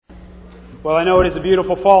Well, I know it is a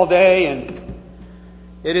beautiful fall day, and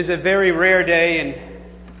it is a very rare day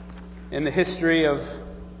in the history of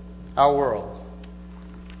our world.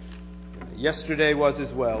 Yesterday was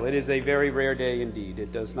as well. It is a very rare day indeed.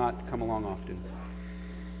 It does not come along often.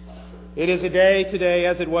 It is a day today,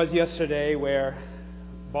 as it was yesterday, where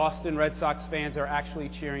Boston Red Sox fans are actually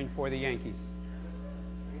cheering for the Yankees.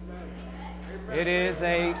 It is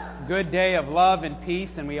a good day of love and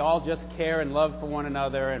peace, and we all just care and love for one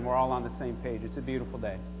another, and we're all on the same page. It's a beautiful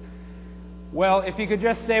day. Well, if you could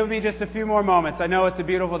just stay with me just a few more moments. I know it's a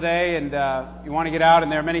beautiful day, and you want to get out, and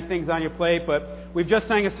there are many things on your plate, but we've just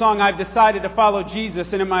sang a song, I've Decided to Follow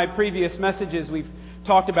Jesus, and in my previous messages we've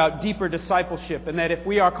talked about deeper discipleship, and that if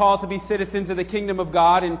we are called to be citizens of the kingdom of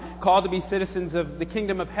God and called to be citizens of the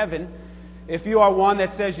kingdom of heaven, if you are one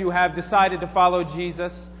that says you have decided to follow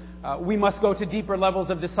Jesus, we must go to deeper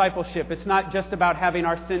levels of discipleship. It's not just about having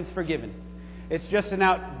our sins forgiven. It's just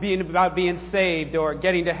about being saved or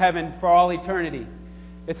getting to heaven for all eternity.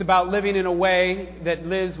 It's about living in a way that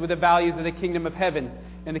lives with the values of the kingdom of heaven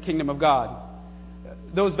and the kingdom of God.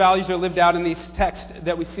 Those values are lived out in these texts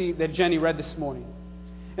that we see that Jenny read this morning.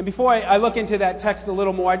 And before I look into that text a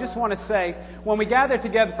little more, I just want to say, when we gather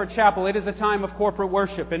together for chapel, it is a time of corporate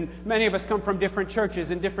worship, and many of us come from different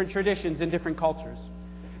churches and different traditions and different cultures.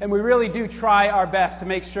 And we really do try our best to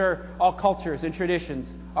make sure all cultures and traditions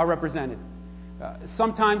are represented.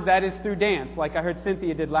 Sometimes that is through dance, like I heard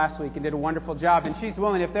Cynthia did last week and did a wonderful job. And she's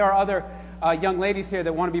willing, if there are other young ladies here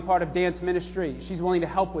that want to be part of dance ministry, she's willing to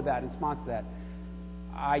help with that and sponsor that.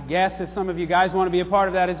 I guess if some of you guys want to be a part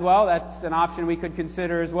of that as well, that's an option we could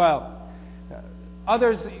consider as well.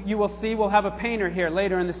 Others, you will see, will have a painter here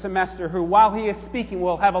later in the semester who, while he is speaking,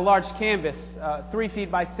 will have a large canvas, 3 feet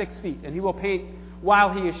by 6 feet, and he will paint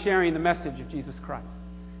while he is sharing the message of Jesus Christ.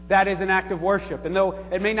 That is an act of worship. And though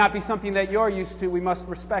it may not be something that you're used to, we must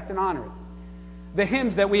respect and honor it. The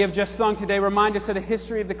hymns that we have just sung today remind us of the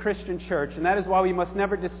history of the Christian church, and that is why we must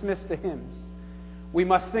never dismiss the hymns. We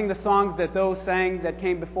must sing the songs that those sang that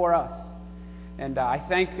came before us. And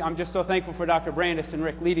I'm just so thankful for Dr. Brandis and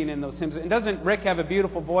Rick leading in those hymns. And doesn't Rick have a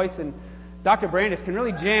beautiful voice? And Dr. Brandis can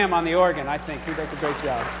really jam on the organ, I think. He does a great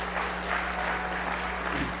job.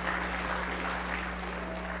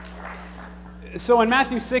 So in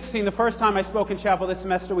Matthew 16, the first time I spoke in chapel this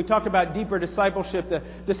semester, we talked about deeper discipleship. The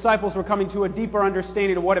disciples were coming to a deeper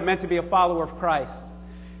understanding of what it meant to be a follower of Christ.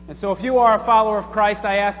 And so if you are a follower of Christ,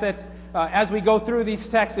 I ask that as we go through these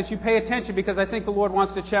texts that you pay attention, because I think the Lord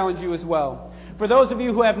wants to challenge you as well. For those of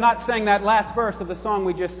you who have not sang that last verse of the song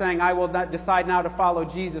we just sang, I will not decide now to follow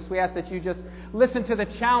Jesus, we ask that you just listen to the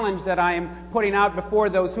challenge that I am putting out before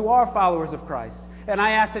those who are followers of Christ. And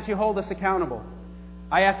I ask that you hold us accountable.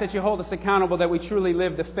 I ask that you hold us accountable that we truly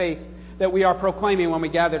live the faith that we are proclaiming when we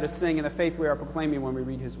gather to sing and the faith we are proclaiming when we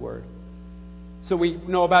read His Word. So we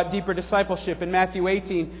know about deeper discipleship in Matthew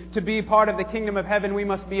 18. To be part of the kingdom of heaven, we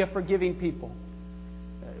must be a forgiving people.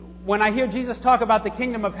 When I hear Jesus talk about the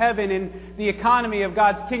kingdom of heaven and the economy of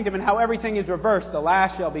God's kingdom and how everything is reversed, the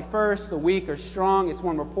last shall be first, the weak are strong, it's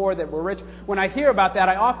when we're poor that we're rich. When I hear about that,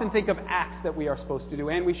 I often think of acts that we are supposed to do,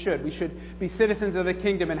 and we should. We should be citizens of the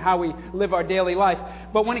kingdom and how we live our daily life.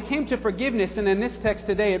 But when it came to forgiveness, and in this text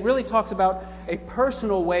today, it really talks about a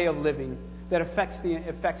personal way of living that affects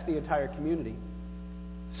the entire community.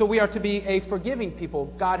 So we are to be a forgiving people.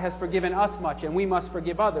 God has forgiven us much, and we must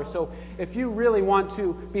forgive others. So if you really want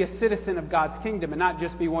to be a citizen of God's kingdom and not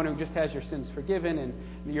just be one who just has your sins forgiven and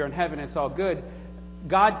you're in heaven and it's all good,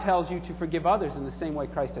 God tells you to forgive others in the same way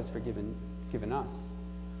Christ has forgiven us.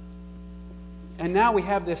 And now we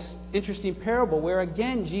have this interesting parable where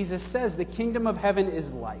again Jesus says the kingdom of heaven is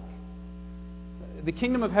like. The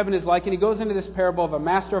kingdom of heaven is like, and he goes into this parable of a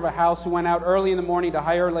master of a house who went out early in the morning to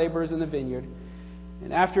hire laborers in the vineyard.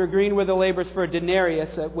 And after agreeing with the laborers for a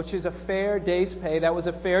denarius, which is a fair day's pay, that was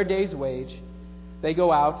a fair day's wage, they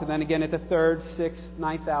go out, and then again at the 3rd, 6th,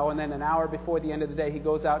 9th hour, and then an hour before the end of the day, he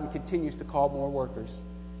goes out and continues to call more workers.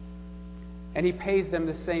 And he pays them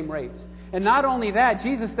the same rate. And not only that,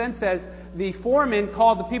 Jesus then says the foreman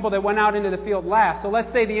called the people that went out into the field last. So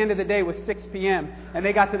let's say the end of the day was 6 p.m., and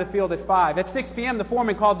they got to the field at 5. At 6 p.m., the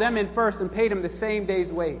foreman called them in first and paid them the same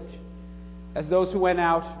day's wage as those who went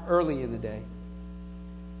out early in the day.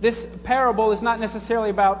 This parable is not necessarily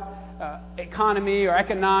about economy or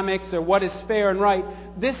economics or what is fair and right.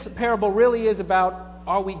 This parable really is about,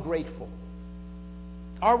 are we grateful?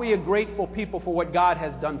 Are we a grateful people for what God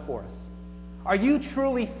has done for us? Are you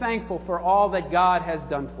truly thankful for all that God has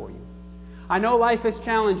done for you? I know life is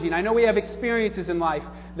challenging. I know we have experiences in life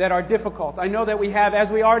that are difficult. I know that we have, as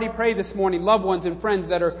we already prayed this morning, loved ones and friends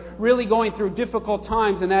that are really going through difficult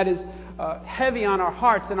times, and that is heavy on our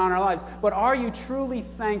hearts and on our lives. But are you truly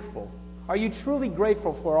thankful? Are you truly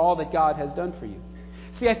grateful for all that God has done for you?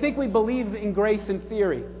 See, I think we believe in grace in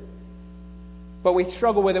theory, but we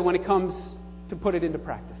struggle with it when it comes to put it into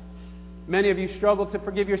practice. Many of you struggle to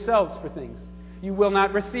forgive yourselves for things. You will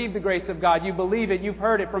not receive the grace of God. You believe it. You've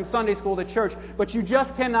heard it from Sunday school to church, but you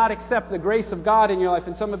just cannot accept the grace of God in your life,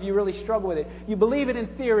 and some of you really struggle with it. You believe it in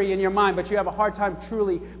theory in your mind, but you have a hard time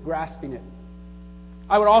truly grasping it.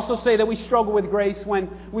 I would also say that we struggle with grace when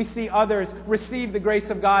we see others receive the grace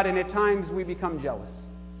of God, and at times we become jealous.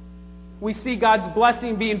 We see God's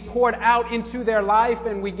blessing being poured out into their life,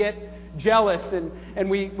 and we get jealous, and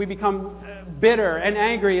we become bitter and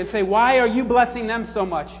angry and say, why are you blessing them so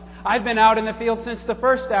much? I've been out in the field since the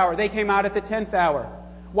first hour. They came out at the 10th hour.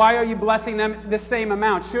 Why are you blessing them the same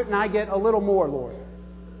amount? Shouldn't I get a little more, Lord?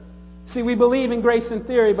 See, we believe in grace in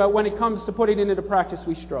theory, but when it comes to putting it into practice,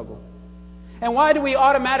 we struggle. And why do we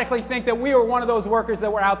automatically think that we were one of those workers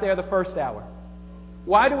that were out there the first hour?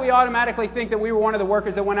 Why do we automatically think that we were one of the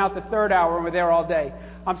workers that went out the third hour and were there all day?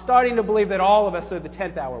 I'm starting to believe that all of us are the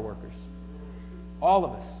 10th hour workers. All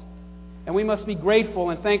of us. And we must be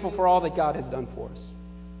grateful and thankful for all that God has done for us.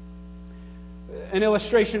 An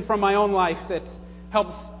illustration from my own life that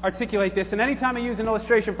helps articulate this. And anytime I use an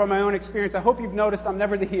illustration from my own experience, I hope you've noticed I'm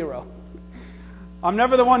never the hero. I'm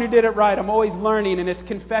never the one who did it right. I'm always learning, and it's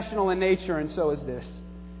confessional in nature, and so is this.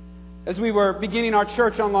 As we were beginning our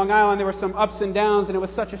church on Long Island, there were some ups and downs, and it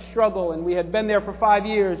was such a struggle. And we had been there for 5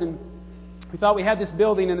 years, and we thought we had this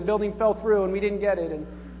building, and the building fell through, and we didn't get it. And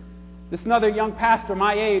this another young pastor,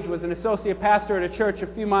 my age, was an associate pastor at a church a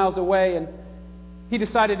few miles away, and he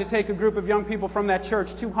decided to take a group of young people from that church,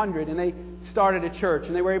 200, and they started a church,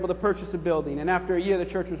 and they were able to purchase a building. And after a year, the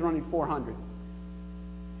church was running 400.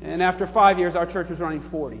 And after 5 years, our church was running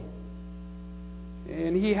 40.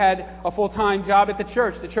 And he had a full-time job at the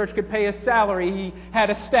church. The church could pay his salary. He had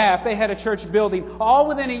a staff. They had a church building. All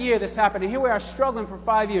within a year this happened. And here we are struggling for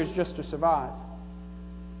 5 years just to survive.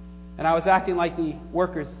 And I was acting like the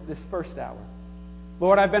workers this first hour.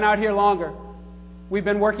 Lord, I've been out here longer. We've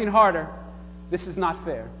been working harder. This is not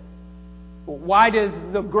fair. Why does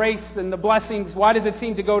the grace and the blessings, why does it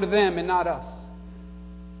seem to go to them and not us?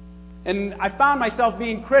 And I found myself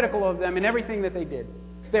being critical of them in everything that they did.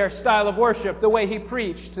 Their style of worship, the way he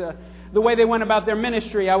preached, the way they went about their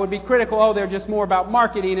ministry. I would be critical, they're just more about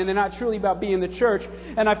marketing and they're not truly about being the church.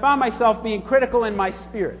 And I found myself being critical in my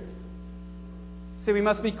spirit. See, we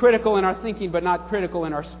must be critical in our thinking, but not critical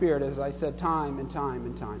in our spirit, as I said time and time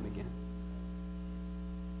and time again.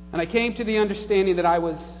 And I came to the understanding that I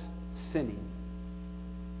was sinning.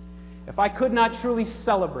 If I could not truly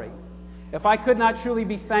celebrate, if I could not truly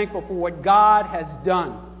be thankful for what God has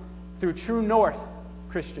done through True North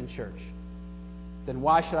Christian Church, then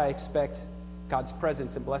why should I expect God's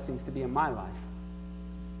presence and blessings to be in my life?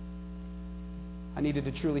 I needed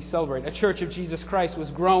to truly celebrate. A church of Jesus Christ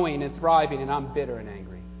was growing and thriving, and I'm bitter and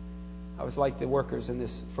angry. I was like the workers in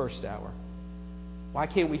this first hour. Why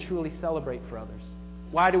can't we truly celebrate for others?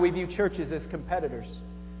 Why do we view churches as competitors?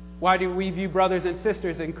 Why do we view brothers and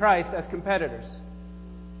sisters in Christ as competitors?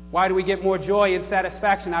 Why do we get more joy and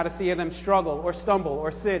satisfaction out of seeing them struggle or stumble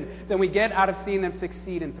or sin than we get out of seeing them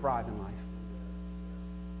succeed and thrive in life?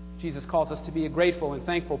 Jesus calls us to be a grateful and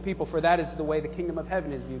thankful people, for that is the way the kingdom of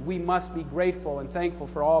heaven is viewed. We must be grateful and thankful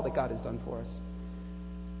for all that God has done for us.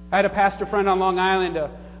 I had a pastor friend on Long Island,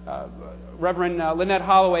 Reverend Lynette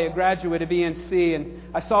Holloway, a graduate of ENC, and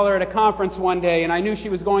I saw her at a conference one day, and I knew she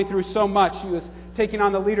was going through so much. She was taking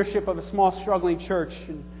on the leadership of a small, struggling church,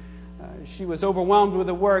 and she was overwhelmed with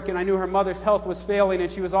the work, and I knew her mother's health was failing,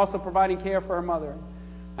 and she was also providing care for her mother.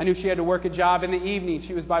 I knew she had to work a job in the evening.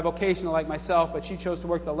 She was bivocational like myself, but she chose to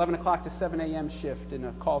work the 11 o'clock to 7 a.m. shift in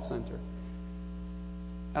a call center.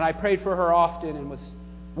 And I prayed for her often and was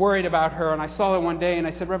worried about her. And I saw her one day and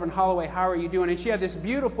I said, Reverend Holloway, how are you doing? And she had this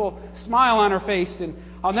beautiful smile on her face. And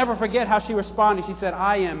I'll never forget how she responded. She said,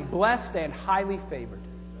 I am blessed and highly favored.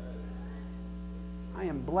 I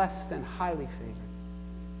am blessed and highly favored.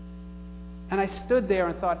 And I stood there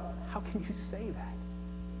and thought, how can you say that?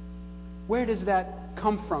 Where does that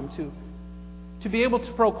come from? To be able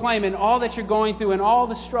to proclaim in all that you're going through and all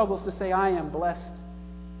the struggles to say, I am blessed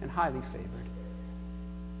and highly favored.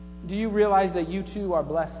 Do you realize that you too are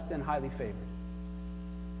blessed and highly favored?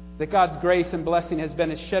 That God's grace and blessing has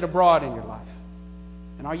been shed abroad in your life?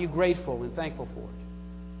 And are you grateful and thankful for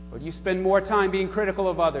it? Or do you spend more time being critical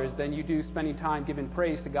of others than you do spending time giving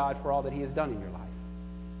praise to God for all that He has done in your life?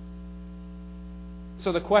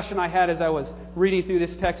 So the question I had as I was reading through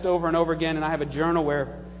this text over and over again, and I have a journal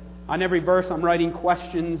where on every verse I'm writing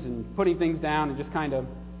questions and putting things down and just kind of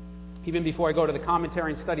Even before I go to the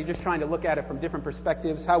commentary and study, just trying to look at it from different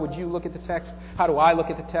perspectives. How would you look at the text? How do I look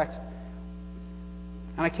at the text?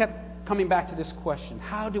 And I kept coming back to this question.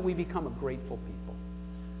 How do we become a grateful people?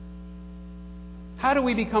 How do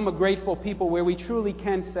we become a grateful people where we truly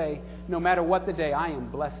can say, no matter what the day, I am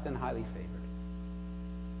blessed and highly favored?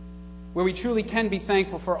 Where we truly can be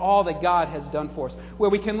thankful for all that God has done for us. Where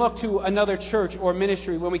we can look to another church or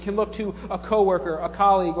ministry. Where we can look to a coworker, a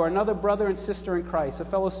colleague, or another brother and sister in Christ, a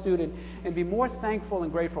fellow student, and be more thankful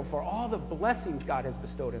and grateful for all the blessings God has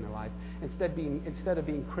bestowed in their life instead of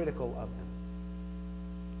being critical of them.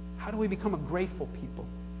 How do we become a grateful people?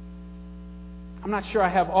 I'm not sure I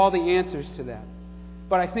have all the answers to that.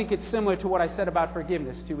 But I think it's similar to what I said about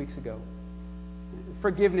forgiveness 2 weeks ago.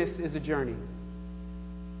 Forgiveness is a journey.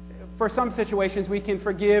 For some situations, we can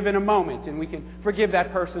forgive in a moment, and we can forgive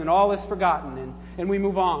that person, and all is forgotten, and we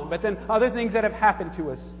move on. But then other things that have happened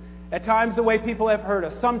to us, at times the way people have hurt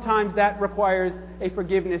us, sometimes that requires a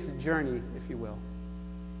forgiveness journey, if you will.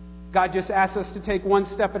 God just asks us to take one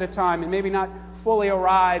step at a time, and maybe not fully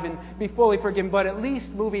arrive and be fully forgiven, but at least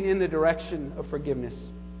moving in the direction of forgiveness.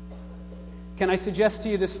 Can I suggest to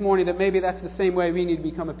you this morning that maybe that's the same way we need to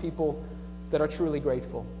become a people that are truly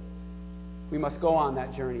grateful? We must go on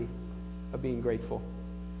that journey of being grateful.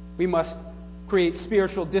 We must create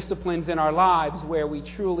spiritual disciplines in our lives where we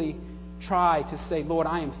truly try to say, Lord,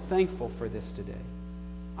 I am thankful for this today.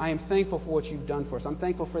 I am thankful for what you've done for us. I'm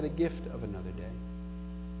thankful for the gift of another day.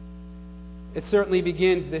 It certainly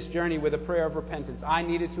begins this journey with a prayer of repentance. I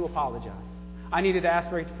needed to apologize. I needed to ask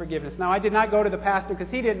for forgiveness. Now, I did not go to the pastor because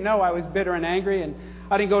he didn't know I was bitter and angry, and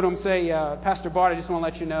I didn't go to him and say, Pastor Bart, I just want to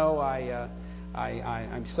let you know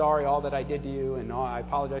I'm sorry all that I did to you, and I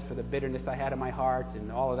apologize for the bitterness I had in my heart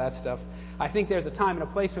and all of that stuff. I think there's a time and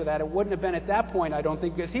a place for that. It wouldn't have been at that point, I don't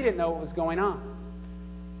think, because he didn't know what was going on.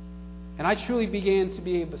 And I truly began to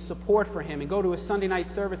be able to support for him and go to his Sunday night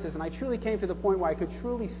services, and I truly came to the point where I could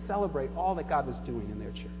truly celebrate all that God was doing in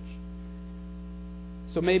their church.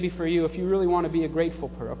 So maybe for you, if you really want to be a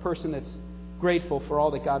person that's grateful for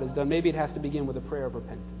all that God has done, maybe it has to begin with a prayer of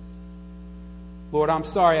repentance. Lord, I'm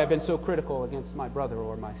sorry I've been so critical against my brother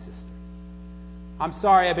or my sister. I'm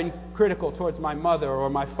sorry I've been critical towards my mother or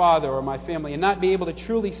my father or my family and not be able to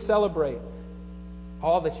truly celebrate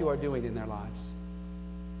all that you are doing in their lives.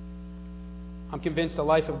 I'm convinced a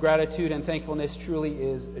life of gratitude and thankfulness truly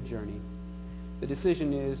is a journey.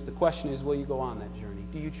 The question is, will you go on that journey?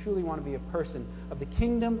 Do you truly want to be a person of the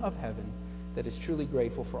kingdom of heaven that is truly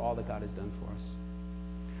grateful for all that God has done for us?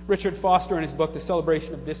 Richard Foster, in his book, The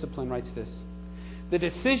Celebration of Discipline, writes this: the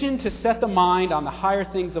decision to set the mind on the higher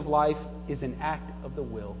things of life is an act of the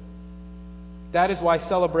will. That is why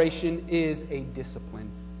celebration is a discipline.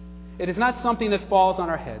 It is not something that falls on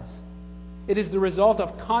our heads. It is the result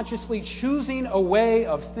of consciously choosing a way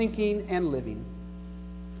of thinking and living.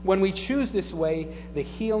 When we choose this way, the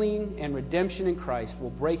healing and redemption in Christ will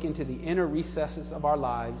break into the inner recesses of our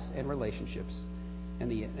lives and relationships, and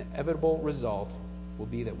the inevitable result will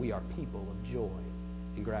be that we are people of joy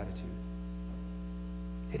and gratitude.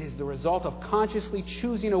 It is the result of consciously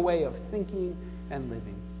choosing a way of thinking and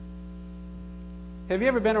living. Have you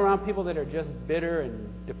ever been around people that are just bitter and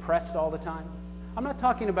depressed all the time? I'm not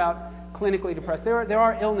talking about clinically depressed. There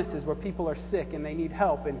are illnesses where people are sick and they need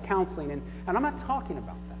help and counseling, and I'm not talking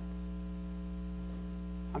about that.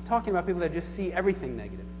 I'm talking about people that just see everything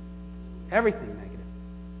negative,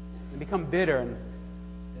 and become bitter. And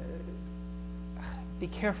be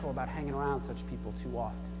careful about hanging around such people too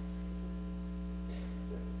often.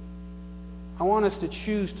 I want us to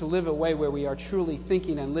choose to live a way where we are truly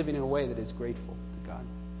thinking and living in a way that is grateful to God.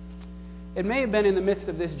 It may have been in the midst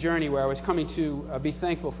of this journey where I was coming to be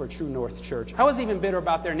thankful for True North Church. I wasn't even bitter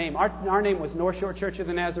about their name. Our name was North Shore Church of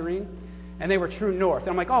the Nazarene, and they were True North.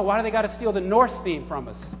 And I'm like, oh, why do they got to steal the North theme from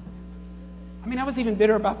us? I was even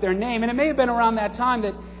bitter about their name. And it may have been around that time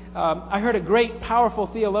that I heard a great, powerful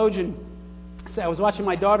theologian say, I was watching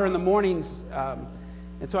my daughter in the mornings,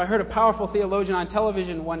 and so I heard a powerful theologian on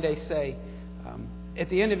television one day say, at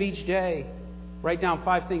the end of each day, write down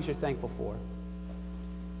 5 things you're thankful for.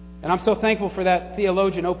 And I'm so thankful for that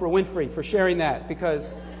theologian, Oprah Winfrey, for sharing that, because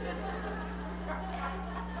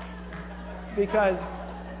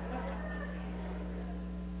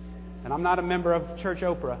and I'm not a member of Church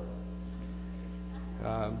Oprah,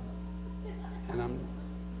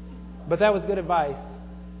 but that was good advice.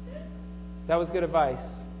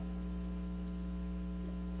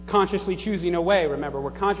 Consciously choosing a way, remember.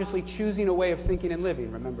 We're consciously choosing a way of thinking and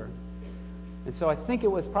living, remember. And so I think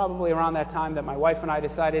it was probably around that time that my wife and I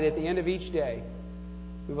decided at the end of each day,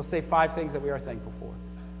 we will say 5 things that we are thankful for.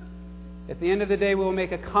 At the end of the day, we will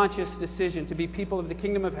make a conscious decision to be people of the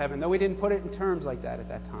kingdom of heaven, though we didn't put it in terms like that at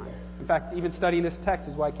that time. In fact, even studying this text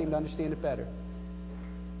is why I came to understand it better.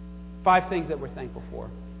 5 things that we're thankful for.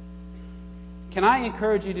 Can I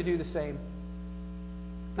encourage you to do the same?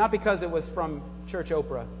 Not because it was from Church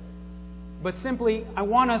Oprah, but simply I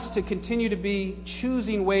want us to continue to be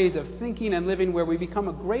choosing ways of thinking and living where we become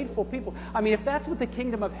a grateful people. I mean, if that's what the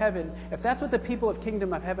kingdom of heaven, if that's what the people of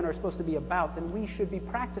kingdom of heaven are supposed to be about, then we should be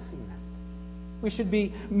practicing that. We should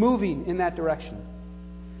be moving in that direction.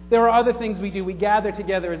 There are other things we do. We gather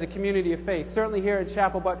together as a community of faith, certainly here at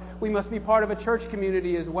Chapel, but we must be part of a church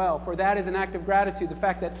community as well. For that is an act of gratitude, the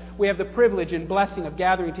fact that we have the privilege and blessing of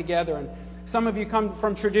gathering together. And some of you come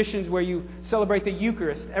from traditions where you celebrate the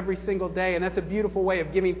Eucharist every single day, and that's a beautiful way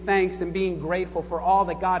of giving thanks and being grateful for all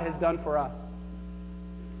that God has done for us.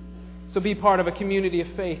 So be part of a community of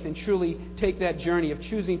faith and truly take that journey of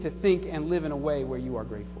choosing to think and live in a way where you are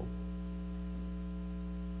grateful.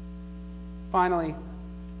 Finally,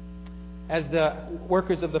 as the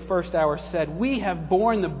workers of the first hour said, we have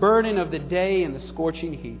borne the burden of the day and the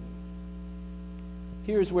scorching heat.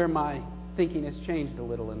 Here's where my thinking has changed a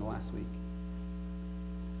little in the last week.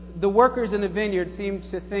 The workers in the vineyard seemed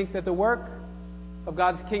to think that the work of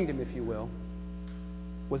God's kingdom, if you will,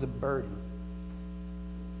 was a burden.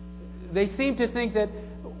 They seemed to think that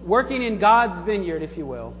working in God's vineyard, if you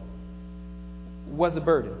will, was a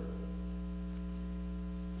burden.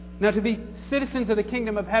 Now, to be citizens of the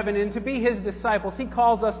kingdom of heaven and to be His disciples, He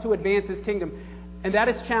calls us to advance His kingdom. And that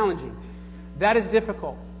is challenging. That is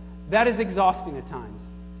difficult. That is exhausting at times.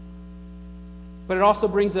 But it also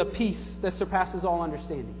brings a peace that surpasses all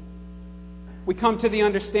understanding. We come to the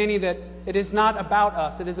understanding that it is not about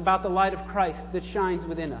us. It is about the light of Christ that shines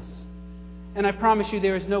within us. And I promise you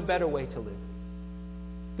there is no better way to live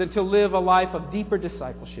than to live a life of deeper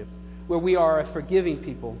discipleship where we are a forgiving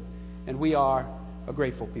people and we are a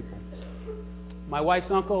grateful people. My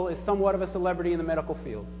wife's uncle is somewhat of a celebrity in the medical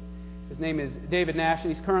field. His name is David Nash,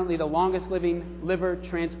 and he's currently the longest living liver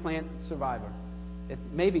transplant survivor. It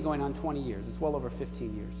may be going on 20 years. It's well over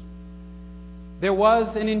 15 years. There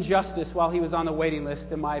was an injustice while he was on the waiting list,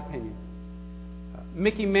 in my opinion.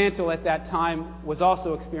 Mickey Mantle at that time was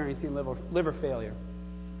also experiencing liver failure.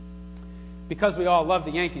 Because we all love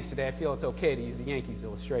the Yankees today, I feel it's okay to use a Yankees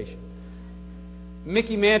illustration.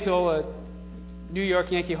 Mickey Mantle, a New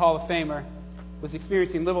York Yankee Hall of Famer, was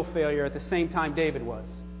experiencing liver failure at the same time David was.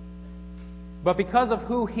 But because of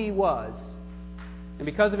who he was, and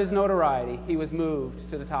because of his notoriety, he was moved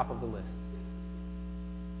to the top of the list.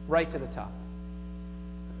 Right to the top.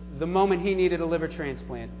 The moment he needed a liver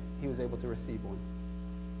transplant, he was able to receive one.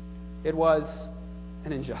 It was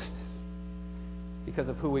an injustice because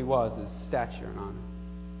of who he was, his stature and honor.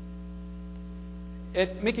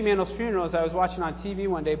 At Mickey Mantle's funeral, as I was watching on TV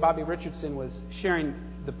one day, Bobby Richardson was sharing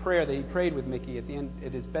the prayer that he prayed with Mickey at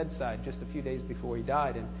his bedside just a few days before he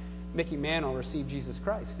died. And Mickey Mantle received Jesus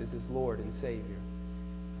Christ as his Lord and Savior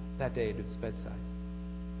that day at his bedside.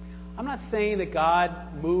 I'm not saying that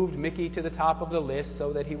God moved Mickey to the top of the list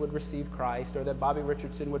so that he would receive Christ or that Bobby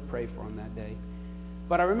Richardson would pray for him that day.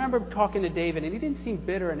 But I remember talking to David, and he didn't seem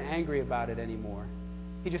bitter and angry about it anymore.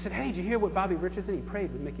 He just said, "Hey, did you hear what Bobby Richardson? He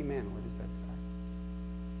prayed with Mickey Mantle at his bedside."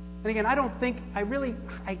 And again,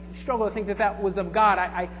 I struggle to think that was of God.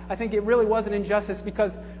 I think it really was an injustice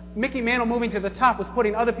because Mickey Mantle moving to the top was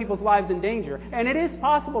putting other people's lives in danger. And it is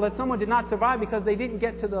possible that someone did not survive because they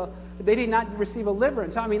did not receive a liver.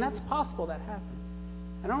 And so, that's possible that happened.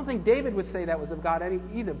 And I don't think David would say that was of God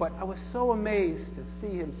either, but I was so amazed to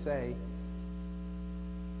see him say,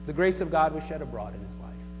 the grace of God was shed abroad in his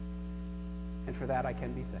life. And for that I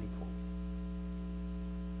can be thankful.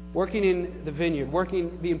 Working in the vineyard,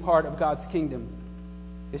 being part of God's kingdom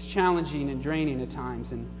is challenging and draining at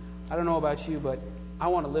times. And I don't know about you, but I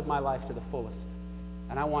want to live my life to the fullest.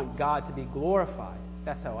 And I want God to be glorified.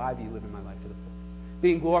 That's how I view living my life to the fullest.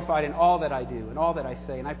 Being glorified in all that I do and all that I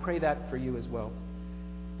say. And I pray that for you as well.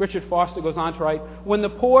 Richard Foster goes on to write, "When the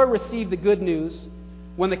poor receive the good news,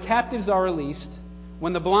 when the captives are released,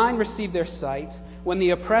 when the blind receive their sight, when the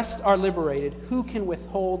oppressed are liberated, who can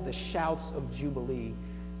withhold the shouts of jubilee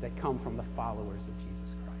that come from the followers of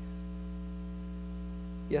Jesus Christ?"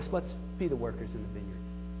 Yes, let's be the workers in the vineyard.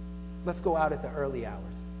 Let's go out at the early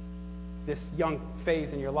hours, this young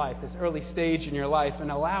phase in your life, this early stage in your life, and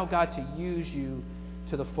allow God to use you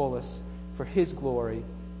to the fullest for His glory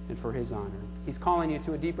and for His honor. He's calling you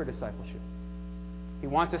to a deeper discipleship. He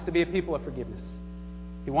wants us to be a people of forgiveness.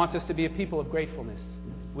 He wants us to be a people of gratefulness.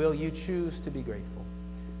 Will you choose to be grateful?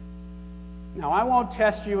 Now, I won't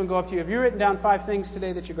test you and go up to you. Have you written down 5 things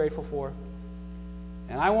today that you're grateful for?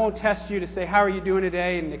 And I won't test you to say, how are you doing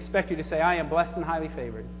today? And expect you to say, I am blessed and highly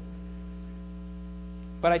favored.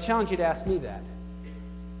 But I challenge you to ask me that.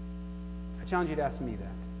 I challenge you to ask me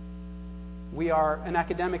that. We are an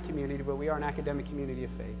academic community, but we are an academic community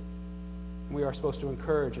of faith. And we are supposed to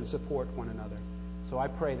encourage and support one another. So I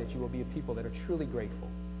pray that you will be a people that are truly grateful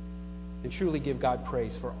and truly give God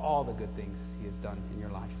praise for all the good things He has done in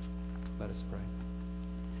your life. Let us pray.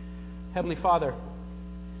 Heavenly Father,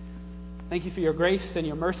 thank you for your grace and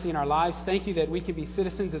your mercy in our lives. Thank you that we can be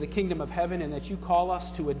citizens of the kingdom of heaven and that you call us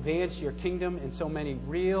to advance your kingdom in so many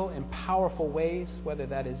real and powerful ways, whether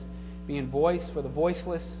that is being voice for the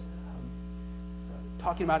voiceless,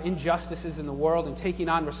 talking about injustices in the world and taking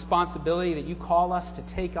on responsibility that you call us to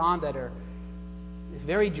take on that are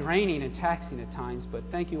very draining and taxing at times. But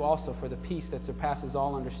thank you also for the peace that surpasses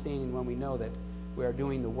all understanding when we know that we are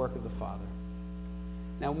doing the work of the Father.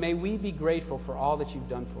 Now may we be grateful for all that you've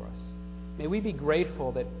done for us. May we be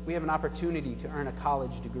grateful that we have an opportunity to earn a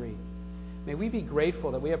college degree. May we be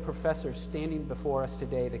grateful that we have professors standing before us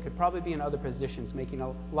today that could probably be in other positions making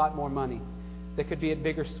a lot more money, that could be at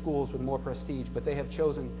bigger schools with more prestige, but they have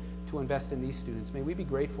chosen to invest in these students. May we be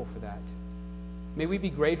grateful for that. May we be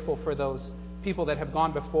grateful for those people that have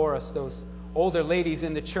gone before us, those older ladies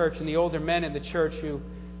in the church and the older men in the church who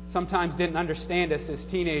sometimes didn't understand us as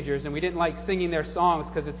teenagers and we didn't like singing their songs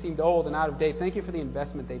because it seemed old and out of date. Thank you for the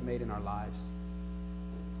investment they've made in our lives.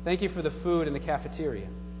 Thank you for the food in the cafeteria.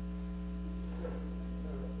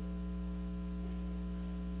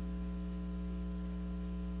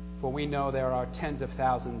 For we know there are tens of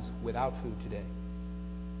thousands without food today.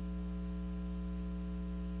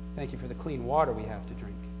 Thank you for the clean water we have to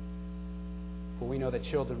drink. For we know that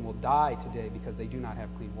children will die today because they do not have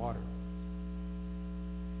clean water.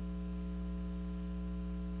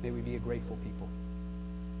 May we be a grateful people.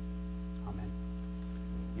 Amen.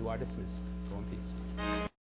 You are dismissed. Go in peace.